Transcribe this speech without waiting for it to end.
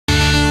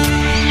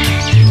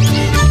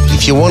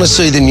If you want to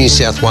see the New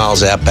South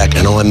Wales outback,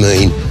 and I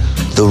mean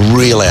the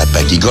real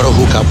outback, you got to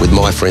hook up with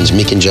my friends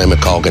Mick and Joe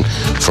McColgan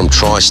from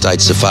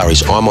Tri-State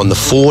Safaris. I'm on the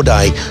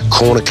 4-day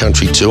corner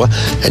country tour,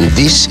 and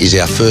this is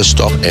our first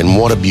stop, and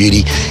what a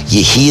beauty.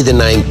 You hear the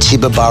name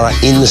Tibooburra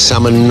in the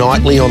summer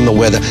nightly on the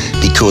weather,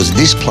 because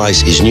this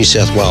place is New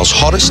South Wales'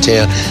 hottest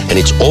town, and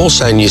it's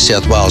also New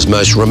South Wales'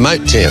 most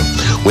remote town,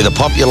 with a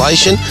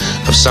population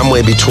of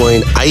somewhere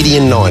between 80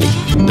 and 90.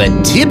 But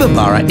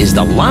Tibooburra is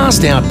the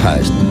last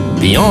outpost.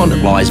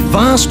 Beyond lies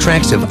vast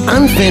tracts of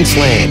unfenced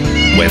land,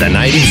 where the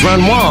natives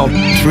run wild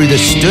through the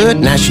Sturt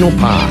National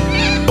Park.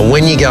 And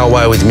when you go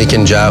away with Mick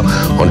and Joe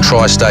on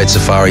Tri-State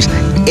Safaris,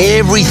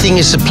 everything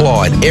is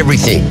supplied,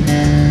 everything.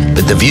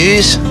 But the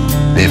views,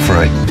 they're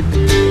free.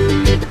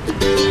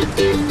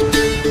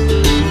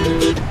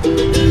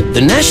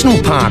 The National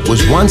Park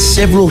was once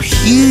several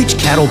huge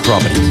cattle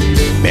properties.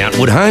 Mount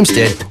Wood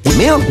Homestead,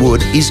 Mount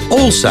Wood is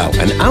also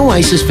an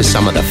oasis for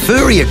some of the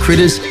furrier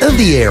critters of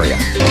the area.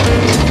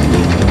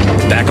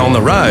 Back on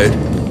the road,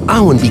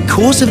 oh, and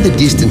because of the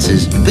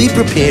distances, be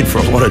prepared for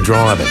a lot of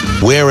driving.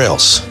 Where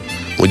else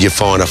would you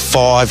find a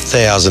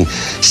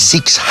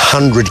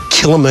 5,600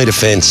 kilometre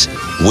fence?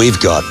 We've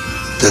got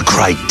the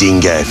Great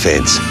Dingo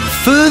Fence.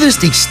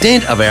 Furthest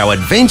extent of our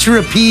adventure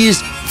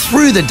appears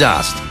through the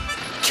dust.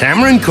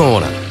 Cameron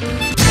Corner.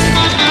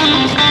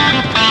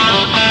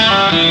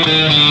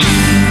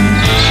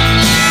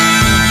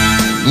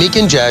 Mick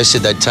and Joe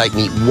said they'd take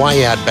me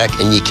way out back,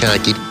 and you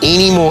can't get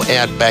any more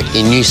outback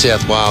in New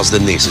South Wales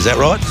than this. Is that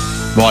right?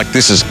 Mike,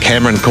 this is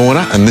Cameron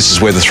Corner, and this is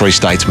where the 3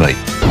 states meet.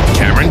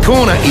 Cameron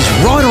Corner is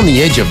right on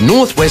the edge of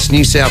northwest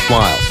New South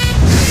Wales.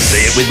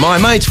 See it with my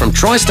mates from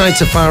Tri-State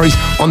Safaris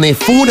on their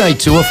 4-day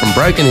tour from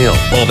Broken Hill,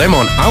 or them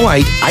on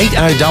 08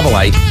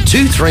 8088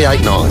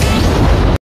 2389.